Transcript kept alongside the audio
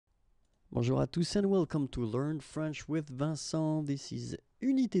Bonjour à tous and welcome to Learn French with Vincent. This is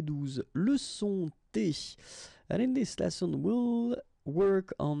Unité 12, leçon T. And in this lesson we'll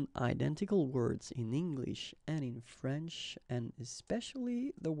work on identical words in English and in French, and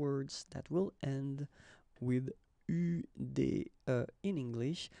especially the words that will end with UDE in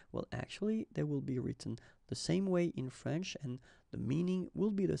English. Well, actually, they will be written the same way in French and the meaning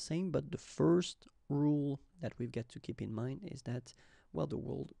will be the same, but the first rule that we've got to keep in mind is that, well,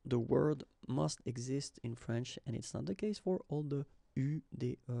 the word must exist in French, and it's not the case for all the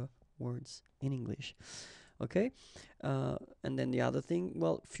UDE words in English. Okay, and then the other thing,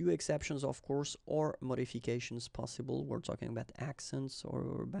 well, few exceptions, of course, or modifications possible. We're talking about accents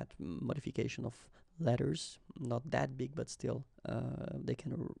or about modification of letters, not that big, but still they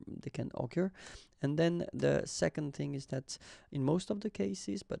can occur. And then the second thing is that in most of the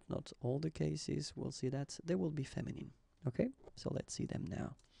cases, but not all the cases, we'll see that they will be feminine. Okay, so let's see them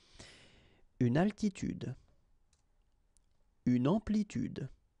now. Une altitude, une amplitude,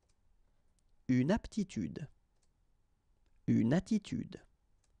 une aptitude, une attitude,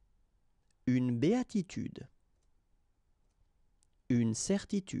 une béatitude, une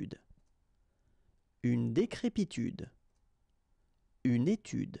certitude, une décrépitude, une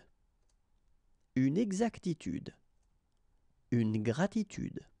étude, une exactitude, une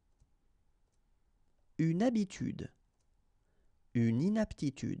gratitude, une habitude, une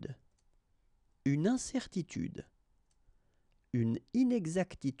inaptitude, une incertitude, une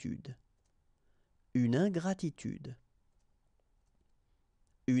inexactitude, une ingratitude,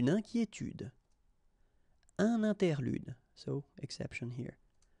 une inquiétude, un interlude, so exception here,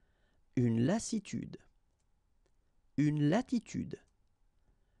 une lassitude, une latitude,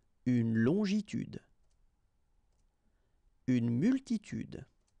 une longitude, une multitude,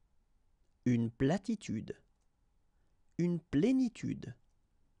 une platitude, une plénitude,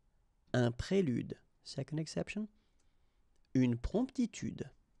 un prélude, second exception, une promptitude,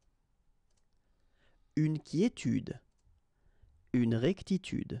 une quiétude, une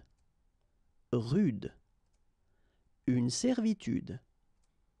rectitude, rude, une servitude,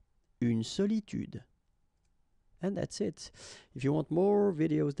 une solitude. And that's it. If you want more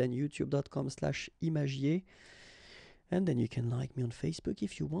videos, then youtube.com/imagier. And then you can like me on Facebook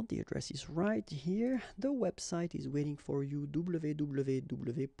if you want. The address is right here. The website is waiting for you,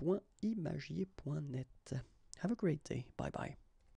 www.imagier.net. Have a great day. Bye-bye.